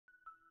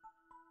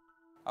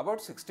About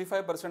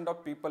 65%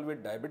 of people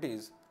with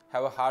diabetes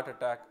have a heart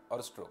attack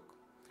or stroke.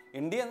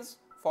 Indians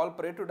fall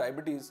prey to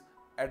diabetes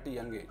at a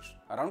young age,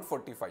 around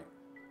 45,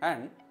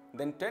 and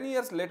then 10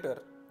 years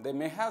later, they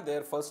may have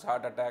their first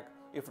heart attack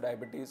if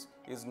diabetes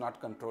is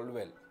not controlled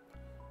well.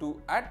 To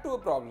add to a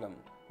problem,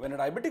 when a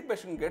diabetic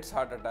patient gets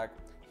heart attack,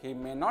 he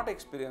may not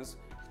experience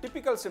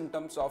typical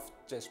symptoms of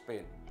chest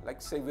pain,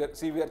 like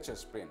severe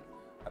chest pain.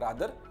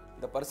 Rather,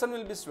 the person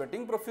will be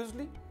sweating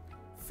profusely,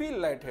 feel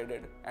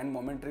lightheaded, and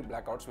momentary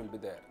blackouts will be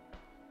there.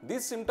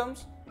 These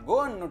symptoms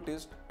go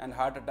unnoticed and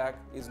heart attack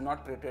is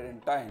not treated in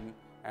time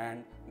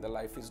and the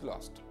life is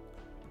lost.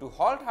 To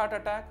halt heart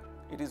attack,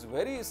 it is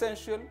very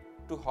essential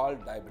to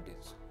halt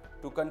diabetes.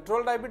 To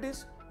control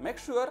diabetes, make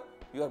sure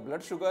your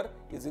blood sugar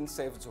is in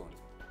safe zone.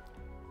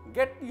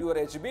 Get your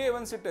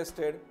HbA1c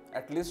tested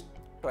at least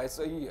twice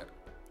a year.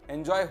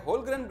 Enjoy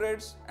whole grain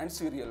breads and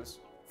cereals,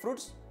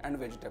 fruits and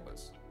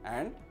vegetables,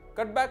 and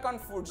cut back on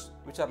foods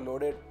which are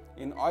loaded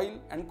in oil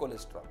and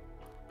cholesterol.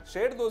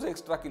 Shed those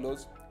extra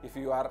kilos if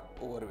you are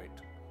overweight.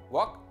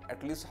 Walk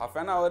at least half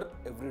an hour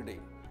every day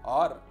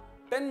or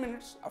 10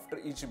 minutes after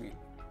each meal.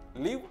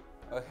 Live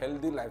a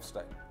healthy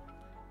lifestyle.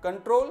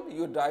 Control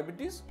your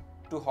diabetes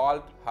to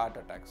halt heart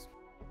attacks.